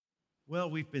Well,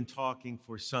 we've been talking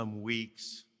for some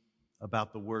weeks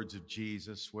about the words of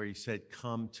Jesus where he said,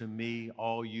 "Come to me,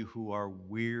 all you who are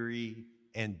weary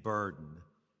and burdened,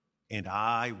 and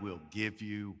I will give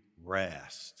you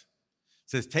rest." It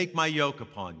says, "Take my yoke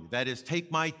upon you." That is,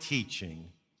 take my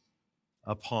teaching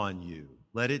upon you.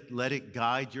 Let it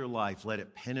guide your life. Let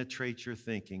it penetrate your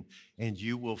thinking, and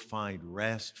you will find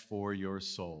rest for your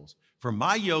souls. For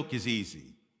my yoke is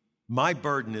easy. My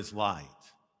burden is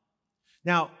light.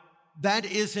 Now, that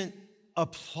isn't a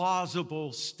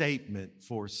plausible statement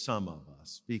for some of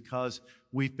us because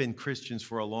we've been Christians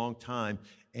for a long time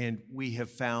and we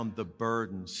have found the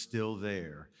burden still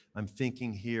there. I'm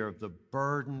thinking here of the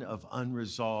burden of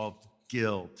unresolved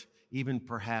guilt, even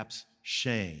perhaps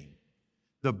shame,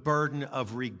 the burden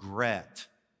of regret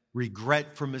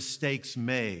for mistakes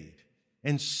made,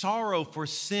 and sorrow for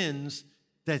sins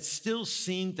that still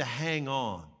seem to hang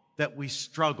on, that we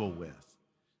struggle with.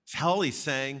 Holly's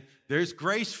saying there's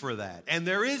grace for that, and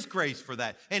there is grace for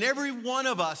that. And every one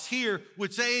of us here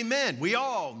would say amen. We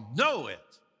all know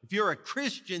it. If you're a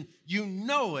Christian, you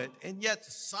know it. And yet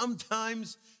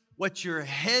sometimes what your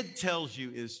head tells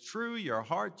you is true, your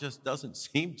heart just doesn't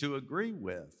seem to agree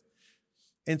with.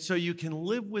 And so you can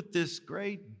live with this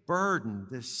great burden,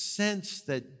 this sense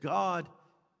that God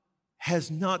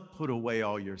has not put away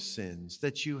all your sins,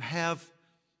 that you have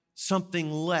something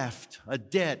left, a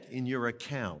debt in your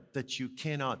account that you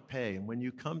cannot pay. And when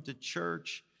you come to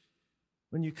church,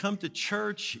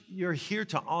 you're here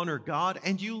to honor God,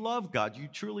 and you love God. You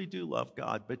truly do love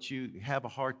God, but you have a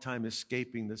hard time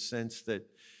escaping the sense that,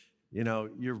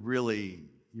 you're really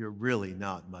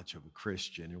not much of a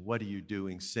Christian. And what are you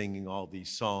doing singing all these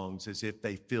songs as if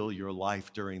they fill your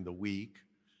life during the week?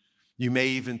 You may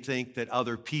even think that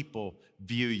other people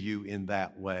view you in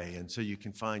that way. And so you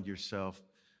can find yourself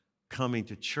coming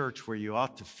to church where you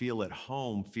ought to feel at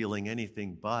home, feeling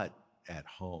anything but at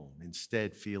home,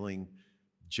 instead feeling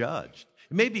judged.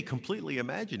 It may be completely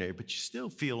imaginary, but you still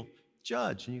feel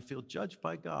judged, and you feel judged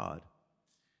by God.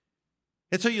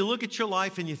 And so you look at your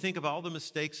life and you think of all the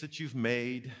mistakes that you've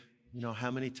made. How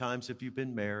many times have you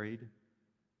been married?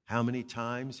 How many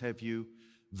times have you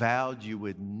vowed you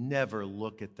would never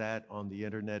look at that on the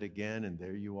internet again, and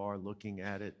there you are looking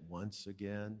at it once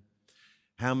again?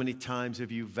 How many times have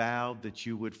you vowed that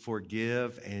you would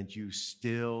forgive and you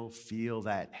still feel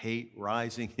that hate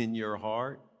rising in your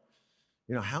heart?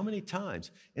 How many times?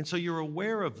 And so you're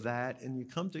aware of that, and you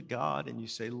come to God and you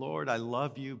say, "Lord, I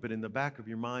love you," but in the back of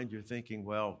your mind you're thinking,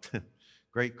 well,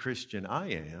 great Christian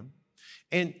I am.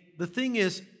 And the thing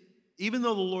is, even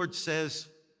though the Lord says,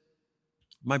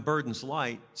 "My burden's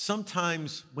light,"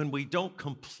 sometimes when we don't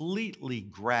completely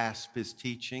grasp his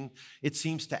teaching, it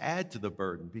seems to add to the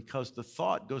burden, because the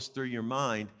thought goes through your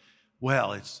mind,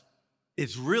 well,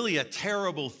 it's really a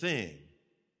terrible thing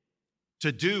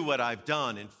to do what I've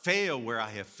done and fail where I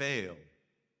have failed.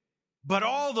 But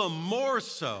all the more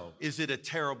so is it a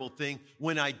terrible thing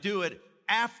when I do it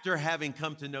after having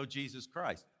come to know Jesus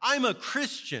Christ. I'm a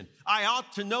Christian. I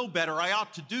ought to know better. I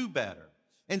ought to do better.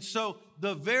 And so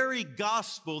the very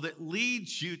gospel that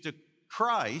leads you to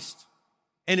Christ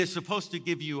and is supposed to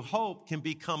give you hope can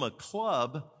become a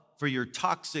club for your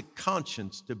toxic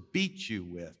conscience to beat you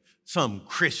with. Some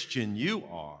Christian you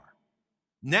are.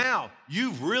 Now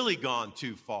you've really gone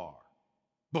too far.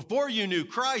 Before you knew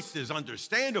Christ is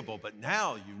understandable, but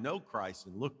now you know Christ,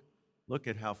 and look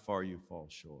at how far you fall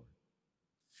short.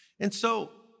 And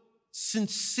so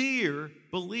sincere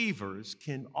believers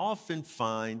can often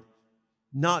find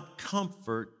not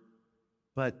comfort,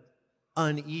 but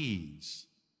unease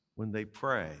when they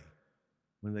pray,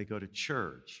 when they go to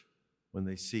church, when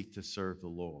they seek to serve the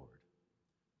Lord.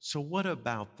 So what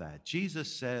about that?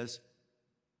 Jesus says,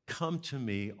 "Come to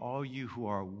me, all you who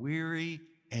are weary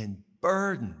and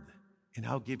burdened, and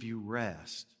I'll give you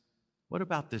rest." What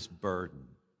about this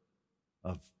burden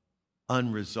of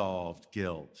unresolved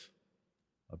guilt,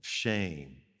 of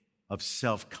shame, of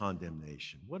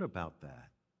self-condemnation? What about that?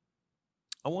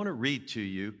 I want to read to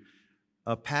you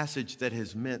a passage that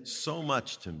has meant so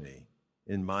much to me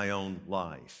in my own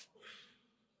life.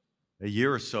 A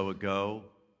year or so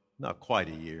ago, not quite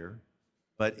a year,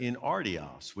 but in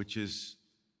Artios, which is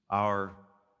our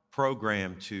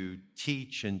program to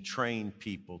teach and train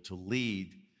people to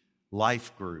lead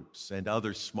life groups and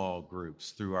other small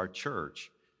groups through our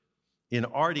church. In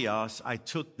Artios, I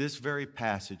took this very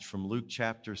passage from Luke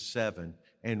chapter 7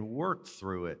 and worked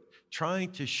through it,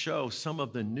 trying to show some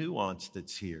of the nuance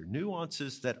that's here,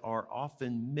 nuances that are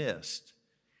often missed.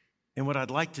 And what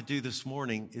I'd like to do this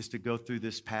morning is to go through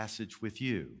this passage with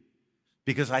you,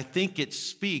 because I think it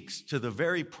speaks to the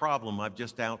very problem I've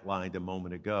just outlined a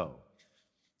moment ago.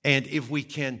 And if we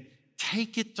can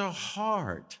take it to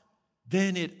heart,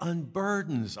 then it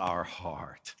unburdens our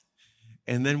heart.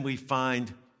 And then we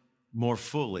find more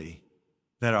fully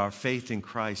that our faith in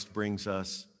Christ brings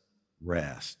us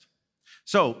rest.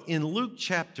 So in Luke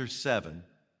chapter 7,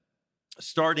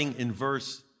 starting in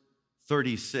verse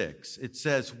 36, it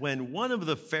says, when one of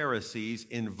the Pharisees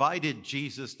invited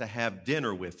Jesus to have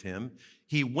dinner with him,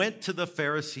 he went to the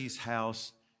Pharisee's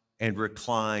house and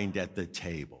reclined at the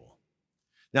table.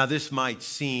 Now, this might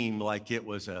seem like it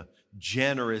was a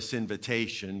generous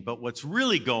invitation, but what's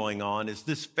really going on is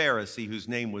this Pharisee, whose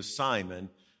name was Simon,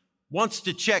 wants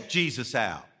to check Jesus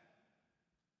out.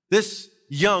 This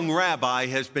young rabbi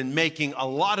has been making a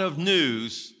lot of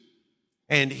news,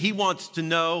 and he wants to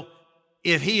know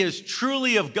if he is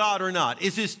truly of God or not.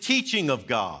 Is his teaching of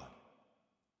God?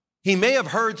 He may have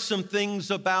heard some things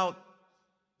about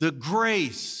the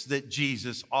grace that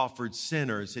Jesus offered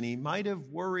sinners, and he might have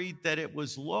worried that it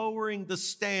was lowering the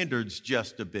standards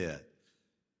just a bit.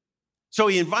 So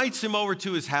he invites him over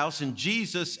to his house, and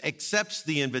Jesus accepts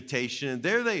the invitation, and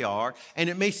there they are. And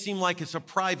it may seem like it's a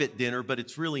private dinner, but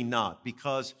it's really not,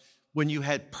 because when you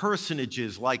had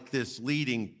personages like this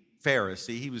leading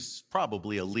Pharisee, he was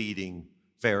probably a leading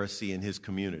Pharisee in his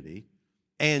community,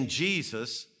 and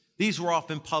Jesus, these were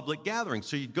often public gatherings.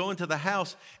 So you'd go into the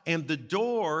house, and the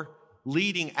door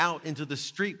leading out into the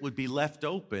street would be left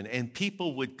open, and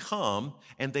people would come,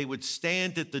 and they would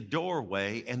stand at the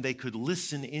doorway, and they could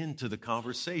listen into the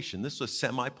conversation. This was a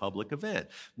semi-public event.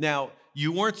 Now,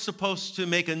 you weren't supposed to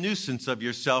make a nuisance of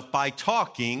yourself by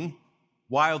talking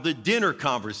while the dinner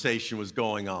conversation was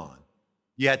going on.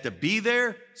 You had to be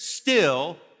there,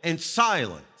 still and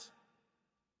silent.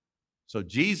 So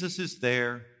Jesus is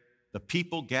there. The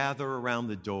people gather around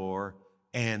the door,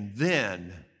 and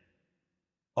then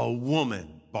a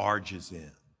woman barges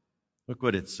in. Look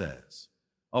what it says.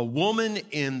 A woman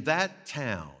in that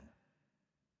town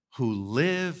who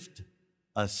lived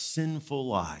a sinful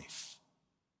life.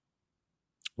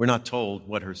 We're not told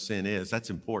what her sin is. That's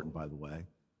important, by the way.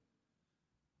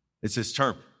 It's this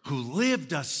term, who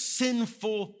lived a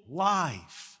sinful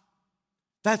life.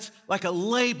 That's like a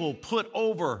label put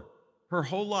over her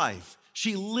whole life.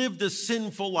 She lived a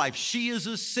sinful life. She is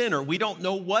a sinner. We don't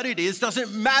know what it is.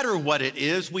 Doesn't matter what it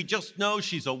is. We just know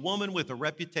she's a woman with a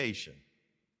reputation.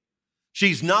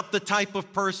 She's not the type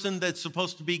of person that's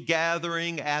supposed to be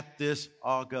gathering at this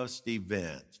august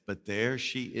event, but there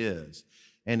she is.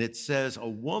 And it says a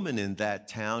woman in that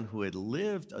town who had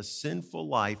lived a sinful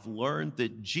life learned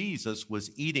that Jesus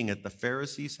was eating at the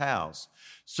Pharisee's house.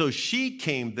 So she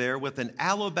came there with an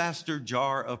alabaster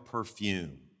jar of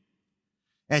perfume.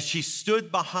 As she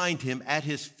stood behind him at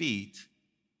his feet,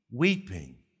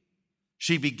 weeping,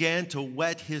 she began to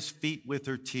wet his feet with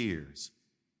her tears.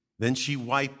 Then she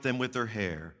wiped them with her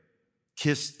hair,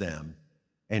 kissed them,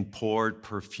 and poured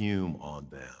perfume on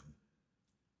them.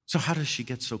 So how does she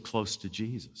get so close to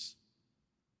Jesus?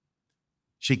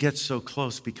 She gets so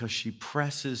close because she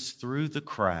presses through the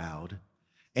crowd,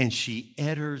 and she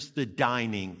enters the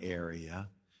dining area,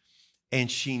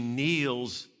 and she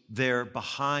kneels there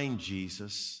behind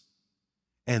Jesus,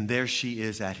 and there she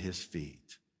is at his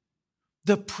feet.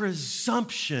 The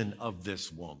presumption of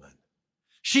this woman.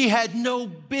 She had no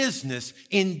business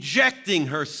injecting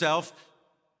herself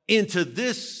into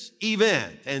this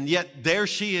event, and yet there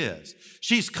she is.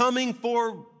 She's coming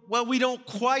for, well, we don't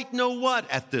quite know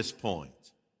what at this point.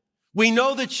 We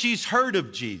know that she's heard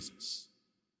of Jesus.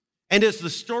 And as the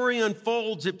story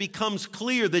unfolds, it becomes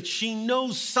clear that she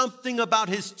knows something about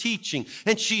his teaching,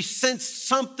 and she sensed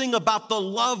something about the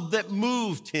love that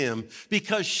moved him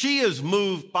because she is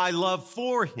moved by love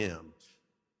for him.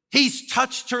 He's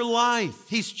touched her life.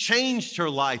 He's changed her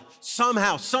life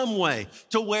somehow, some way,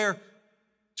 to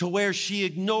where she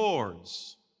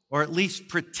ignores, or at least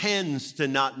pretends to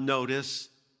not notice,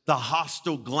 the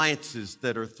hostile glances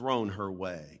that are thrown her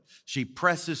way. She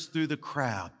presses through the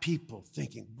crowd, people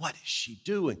thinking, what is she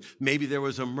doing? Maybe there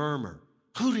was a murmur.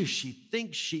 Who does she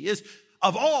think she is?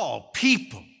 Of all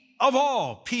people.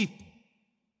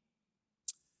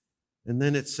 And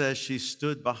then it says she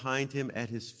stood behind him at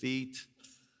his feet,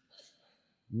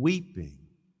 weeping.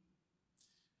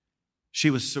 She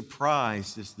was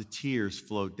surprised as the tears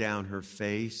flowed down her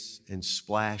face and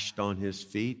splashed on his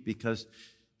feet because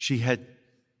she had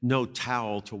no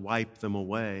towel to wipe them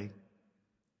away.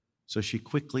 So she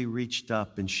quickly reached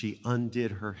up and she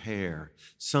undid her hair,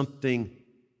 something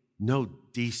no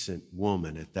decent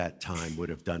woman at that time would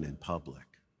have done in public.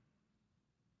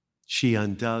 She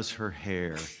undoes her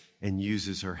hair and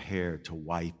uses her hair to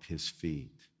wipe his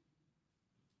feet.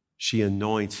 She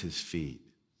anoints his feet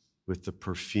with the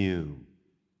perfume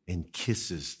and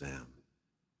kisses them.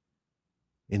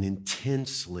 an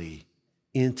intensely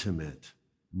intimate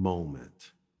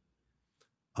moment,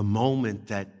 a moment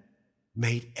that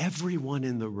made everyone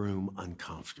in the room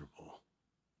uncomfortable.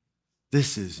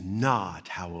 This is not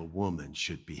how a woman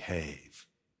should behave.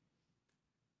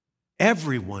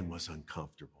 Everyone was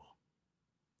uncomfortable,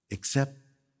 except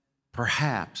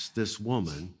perhaps this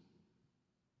woman,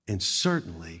 and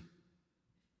certainly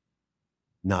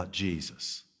not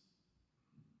Jesus.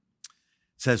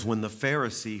 It says, when the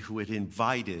Pharisee who had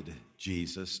invited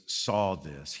Jesus saw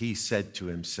this, he said to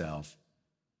himself,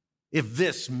 if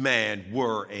this man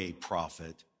were a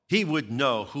prophet, he would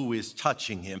know who is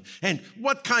touching him and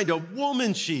what kind of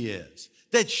woman she is,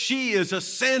 that she is a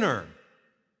sinner.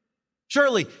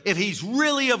 Surely, if he's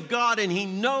really of God and he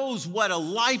knows what a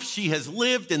life she has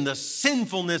lived and the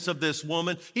sinfulness of this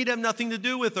woman, he'd have nothing to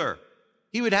do with her.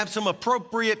 He would have some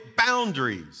appropriate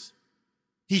boundaries.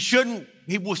 He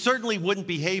certainly wouldn't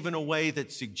behave in a way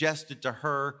that suggested to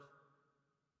her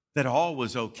that all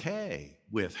was okay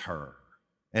with her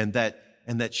and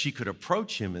that she could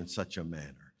approach him in such a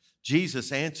manner.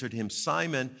 Jesus answered him,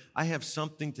 Simon, I have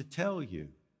something to tell you.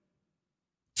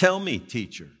 Tell me,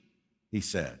 teacher, he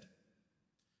said.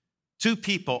 2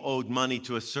 people owed money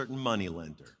to a certain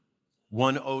moneylender.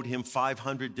 One owed him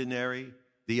 500 denarii,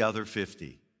 the other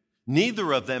 50.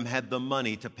 Neither of them had the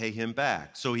money to pay him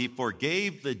back, so he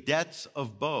forgave the debts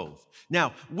of both.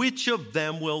 Now, which of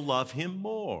them will love him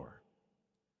more?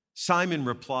 Simon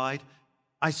replied,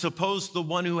 I suppose the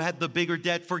one who had the bigger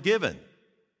debt forgiven.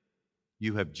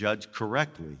 You have judged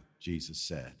correctly, Jesus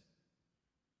said.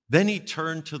 Then he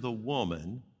turns to the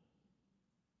woman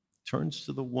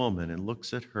and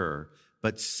looks at her,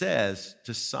 but says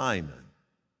to Simon,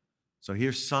 so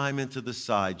here's Simon to the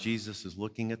side. Jesus is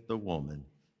looking at the woman.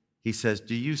 He says,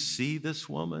 do you see this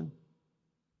woman?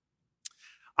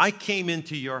 I came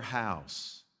into your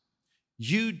house.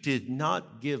 You did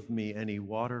not give me any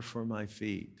water for my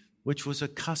feet, which was a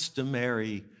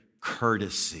customary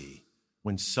courtesy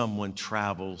when someone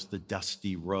travels the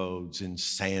dusty roads in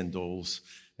sandals,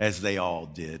 as they all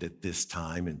did at this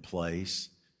time and place.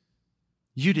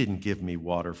 You didn't give me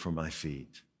water for my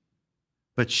feet,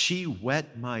 but she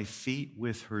wet my feet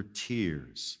with her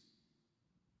tears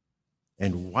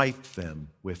and wiped them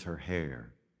with her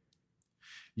hair.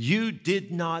 You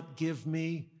did not give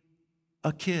me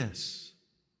a kiss,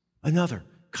 another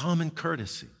common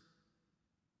courtesy.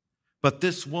 But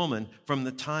this woman, from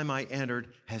the time I entered,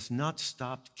 has not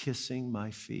stopped kissing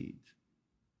my feet.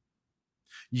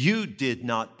 You did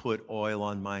not put oil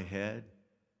on my head.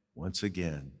 Once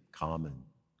again, common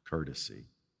courtesy.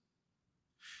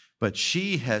 But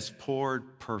she has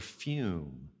poured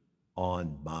perfume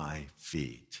on my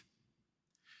feet.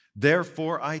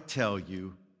 Therefore, I tell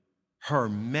you, her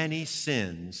many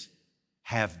sins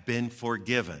have been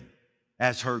forgiven,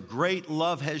 as her great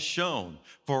love has shown.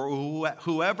 For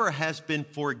whoever has been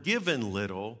forgiven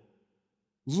little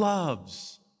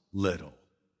loves little.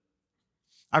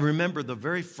 I remember the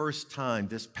very first time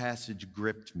this passage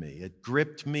gripped me. It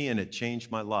gripped me and it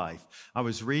changed my life. I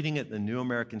was reading it in the New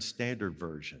American Standard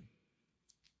Version.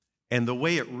 And the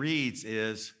way it reads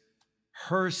is,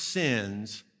 her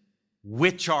sins,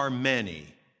 which are many,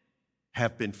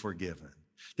 have been forgiven.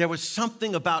 There was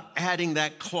something about adding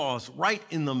that clause right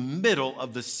in the middle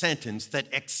of the sentence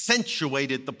that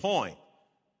accentuated the point.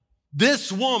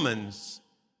 This woman's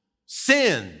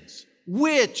sins,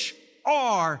 which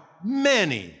are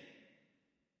many.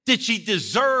 Did she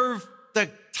deserve the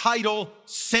title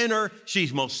sinner?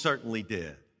 She most certainly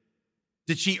did.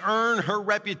 Did she earn her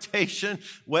reputation?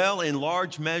 Well, in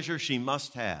large measure, she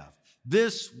must have.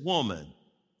 This woman,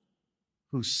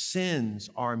 whose sins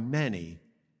are many,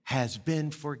 has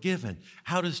been forgiven.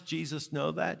 How does Jesus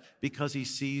know that? Because he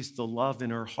sees the love in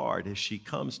her heart as she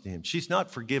comes to him. She's not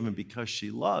forgiven because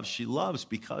she loves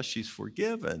because she's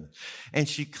forgiven. And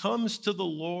she comes to the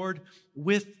Lord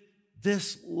with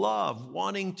this love,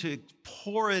 wanting to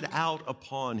pour it out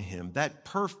upon him. That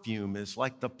perfume is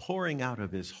like the pouring out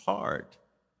of his heart,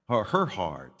 or her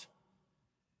heart,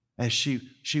 as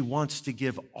she wants to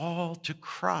give all to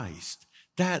Christ.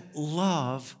 That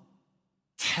love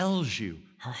tells you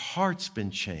her heart's been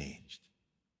changed.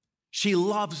 She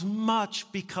loves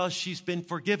much because she's been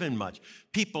forgiven much.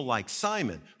 People like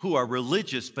Simon, who are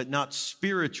religious but not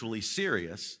spiritually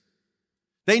serious,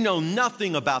 they know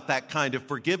nothing about that kind of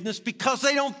forgiveness because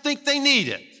they don't think they need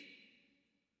it.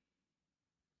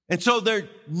 And so they're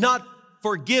not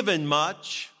forgiven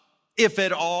much, if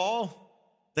at all.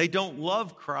 They don't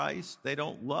love Christ. They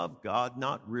don't love God.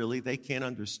 Not really. They can't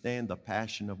understand the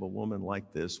passion of a woman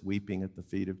like this weeping at the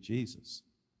feet of Jesus.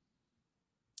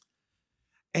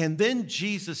 And then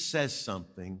Jesus says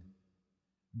something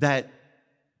that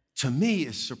to me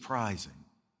is surprising.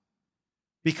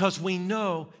 Because we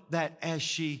know that as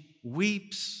she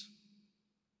weeps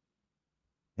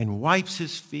and wipes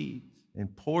his feet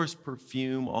and pours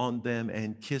perfume on them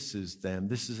and kisses them,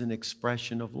 this is an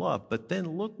expression of love. But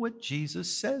then look what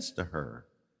Jesus says to her.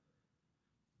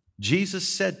 Jesus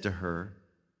said to her,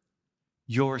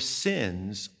 "Your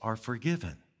sins are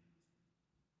forgiven."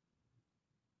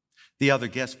 The other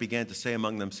guests began to say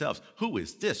among themselves, "Who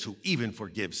is this who even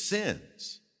forgives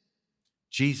sins?"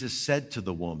 Jesus said to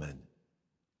the woman,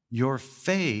 "Your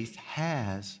faith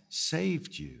has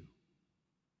saved you.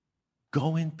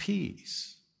 Go in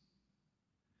peace."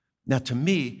 Now, to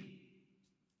me,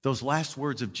 those last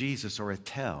words of Jesus are a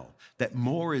tell that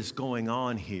more is going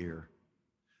on here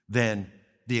than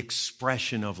the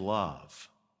expression of love.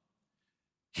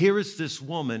 Here is this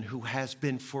woman who has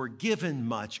been forgiven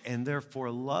much and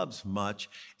therefore loves much,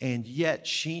 and yet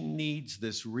she needs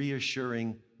this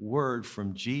reassuring word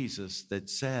from Jesus that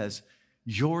says,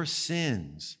 "Your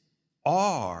sins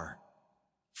are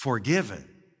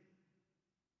forgiven."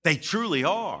 They truly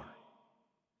are.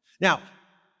 Now,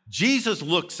 Jesus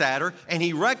looks at her and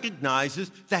he recognizes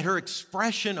that her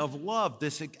expression of love,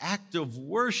 this act of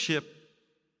worship,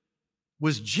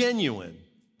 was genuine.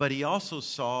 But he also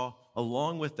saw,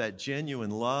 along with that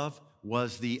genuine love,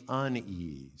 was the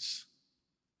unease.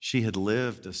 She had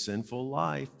lived a sinful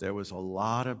life. There was a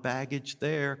lot of baggage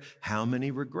there. How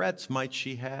many regrets might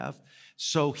she have?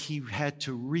 So he had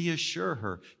to reassure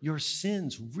her, your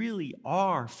sins really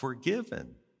are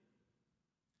forgiven.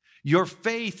 Your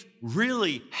faith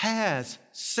really has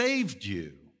saved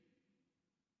you.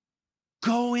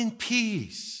 Go in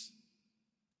peace.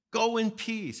 Go in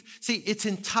peace. See, it's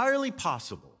entirely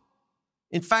possible,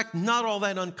 in fact, not all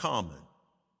that uncommon,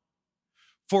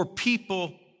 for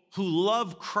people who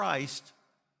love Christ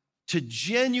to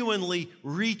genuinely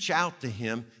reach out to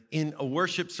him in a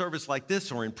worship service like this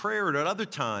or in prayer or at other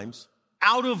times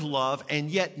out of love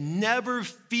and yet never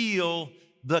feel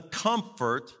the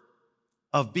comfort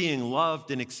of being loved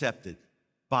and accepted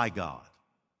by God.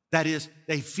 That is,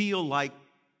 they feel like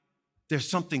there's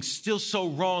something still so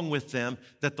wrong with them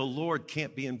that the Lord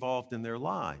can't be involved in their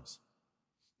lives.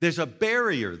 There's a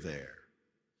barrier there.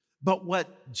 But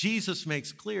what Jesus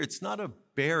makes clear, it's not a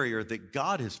barrier that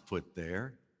God has put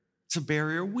there. It's a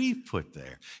barrier we've put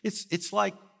there. It's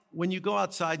like when you go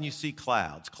outside and you see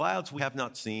clouds we have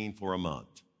not seen for a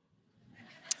month.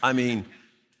 I mean,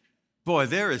 boy,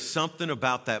 there is something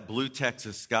about that blue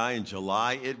Texas sky in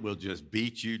July. It will just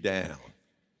beat you down.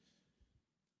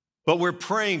 But we're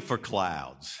praying for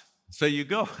clouds. So you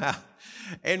go out,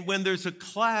 and when there's a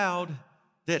cloud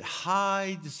that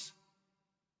hides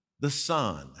the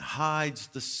sun, hides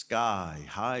the sky,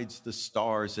 hides the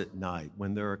stars at night,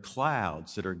 when there are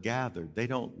clouds that are gathered, they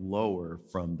don't lower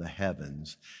from the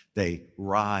heavens. They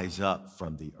rise up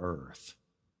from the earth.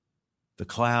 The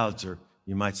clouds are,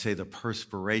 you might say, the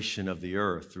perspiration of the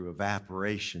earth through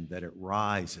evaporation, that it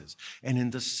rises. And in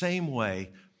the same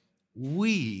way,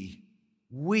 we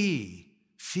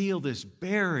feel this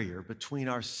barrier between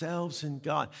ourselves and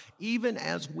God, even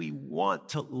as we want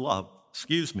to love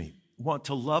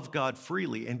God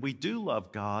freely, and we do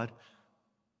love God.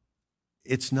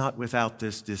 It's not without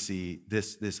this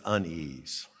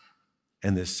unease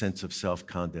and this sense of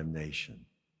self-condemnation.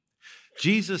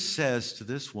 Jesus says to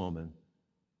this woman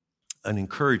an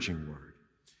encouraging word.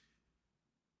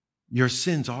 Your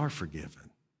sins are forgiven.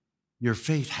 Your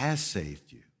faith has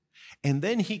saved you. And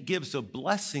then he gives a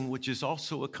blessing, which is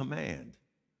also a command.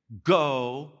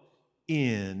 Go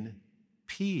in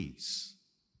peace.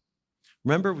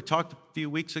 Remember, we talked a few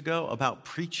weeks ago about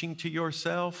preaching to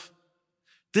yourself?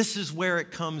 This is where it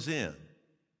comes in.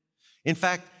 In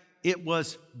fact, it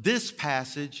was this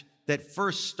passage that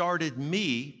first started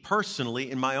me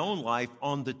personally in my own life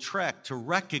on the trek to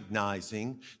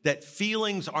recognizing that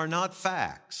feelings are not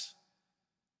facts.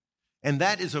 And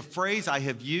that is a phrase I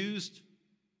have used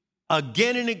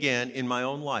again and again in my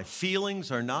own life.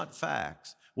 Feelings are not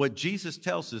facts. What Jesus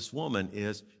tells this woman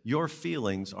is, your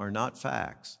feelings are not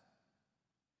facts.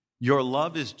 Your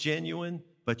love is genuine,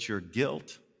 but your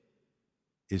guilt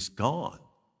is gone.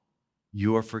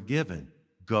 You are forgiven.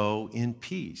 Go in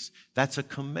peace. That's a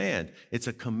command. It's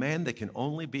a command that can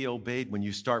only be obeyed when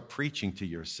you start preaching to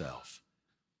yourself.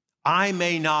 I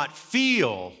may not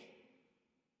feel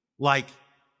like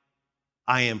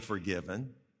I am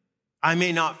forgiven. I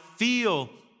may not feel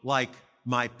like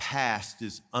my past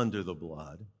is under the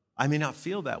blood. I may not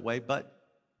feel that way, but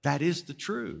that is the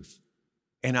truth.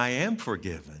 And I am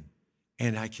forgiven.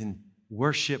 And I can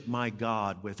worship my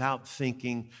God without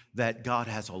thinking that God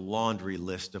has a laundry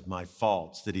list of my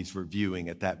faults that he's reviewing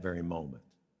at that very moment.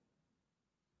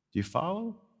 Do you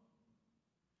follow?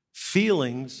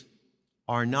 Feelings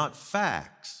are not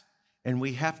facts, and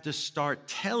we have to start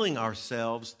telling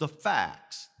ourselves the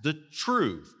facts, the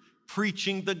truth,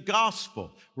 preaching the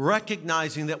gospel,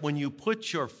 recognizing that when you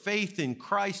put your faith in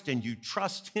Christ and you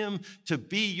trust him to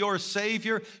be your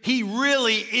Savior, he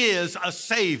really is a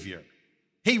Savior.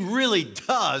 He really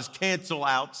does cancel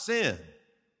out sin.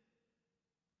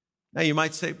 Now you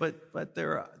might say, but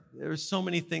there are so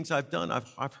many things I've done.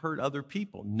 I've hurt other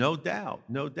people. No doubt,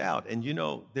 no doubt. And you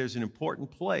know, there's an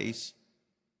important place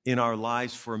in our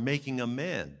lives for making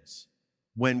amends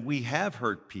when we have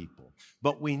hurt people.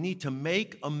 But we need to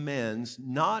make amends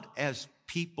not as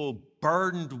people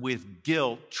burdened with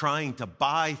guilt trying to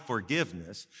buy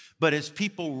forgiveness, but as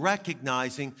people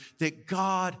recognizing that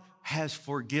God has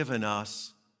forgiven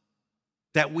us,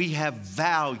 that we have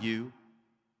value.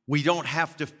 We don't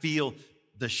have to feel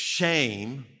the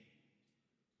shame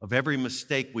of every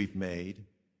mistake we've made.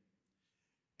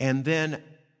 And then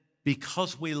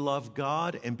because we love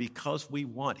God and because we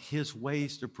want his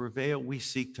ways to prevail, we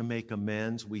seek to make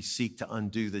amends. We seek to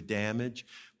undo the damage,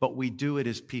 but we do it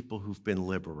as people who've been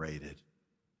liberated.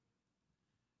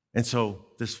 And so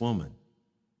this woman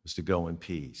was to go in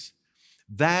peace.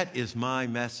 That is my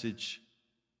message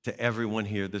to everyone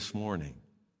here this morning.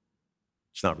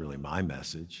 It's not really my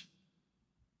message.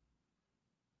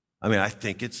 I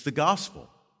think it's the gospel.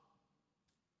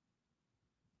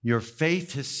 Your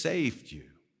faith has saved you.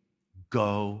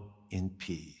 Go in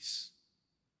peace.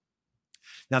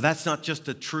 Now, that's not just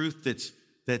a truth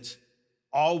that's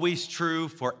always true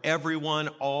for everyone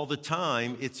all the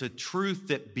time. It's a truth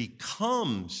that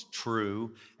becomes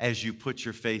true as you put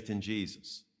your faith in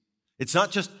Jesus. It's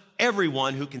not just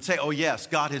everyone who can say, oh, yes,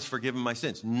 God has forgiven my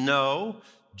sins. No,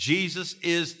 Jesus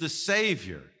is the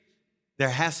Savior. There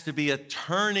has to be a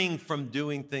turning from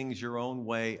doing things your own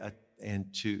way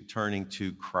and to turning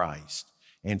to Christ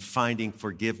and finding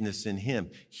forgiveness in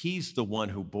him. He's the one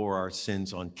who bore our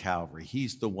sins on Calvary.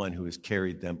 He's the one who has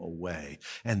carried them away.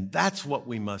 And that's what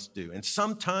we must do. And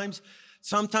sometimes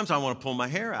I want to pull my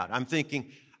hair out. I'm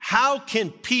thinking, how can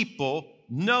people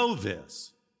know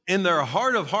this, in their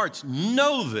heart of hearts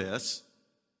know this,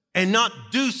 and not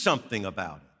do something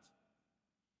about it?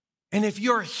 And if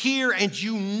you're here and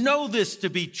you know this to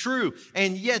be true,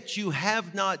 and yet you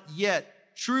have not yet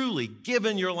truly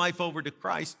given your life over to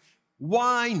Christ,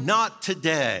 why not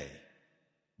today?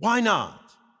 Why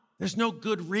not? There's no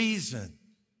good reason.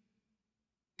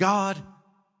 God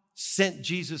sent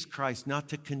Jesus Christ not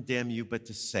to condemn you, but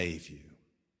to save you.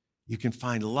 You can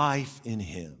find life in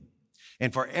him.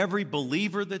 And for every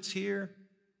believer that's here,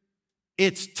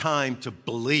 it's time to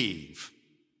believe.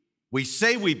 We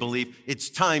say we believe, it's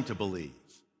time to believe.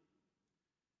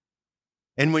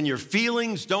 And when your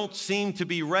feelings don't seem to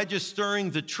be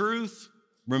registering the truth,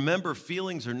 remember,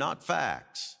 feelings are not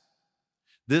facts.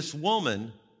 This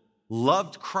woman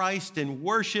loved Christ and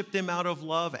worshiped him out of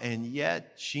love, and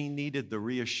yet she needed the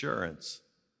reassurance.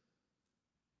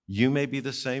 You may be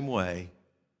the same way.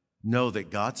 Know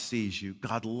that God sees you,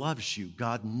 God loves you,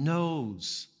 God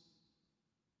knows.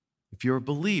 If you're a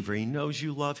believer, he knows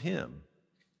you love him.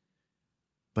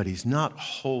 But he's not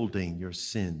holding your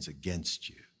sins against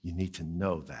you. You need to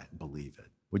know that and believe it.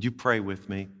 Would you pray with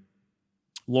me?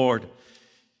 Lord,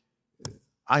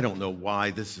 I don't know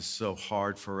why this is so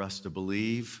hard for us to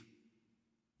believe.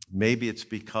 Maybe it's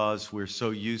because we're so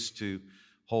used to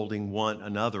holding one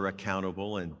another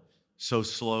accountable and so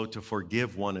slow to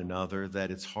forgive one another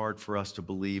that it's hard for us to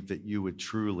believe that you would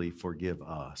truly forgive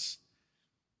us.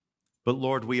 But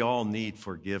Lord, we all need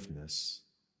forgiveness.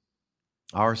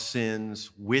 Our sins,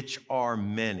 which are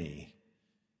many,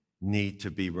 need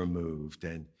to be removed.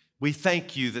 And we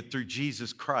thank you that through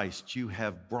Jesus Christ, you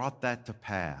have brought that to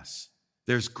pass.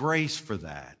 There's grace for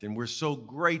that, and we're so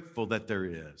grateful that there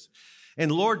is.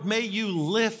 And Lord, may you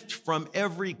lift from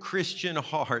every Christian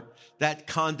heart that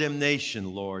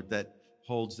condemnation, Lord, that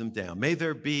holds them down. May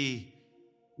there be,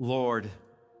 Lord,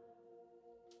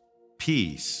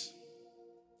 peace.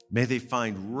 May they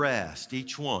find rest,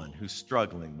 each one who's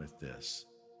struggling with this.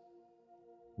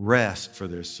 Rest for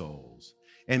their souls.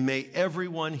 And may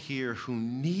everyone here who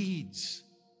needs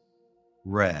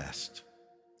rest,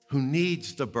 who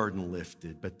needs the burden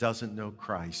lifted but doesn't know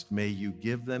Christ, may you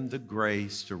give them the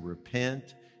grace to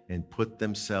repent and put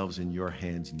themselves in your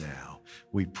hands now.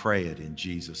 We pray it in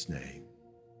Jesus' name.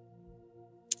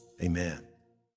 Amen.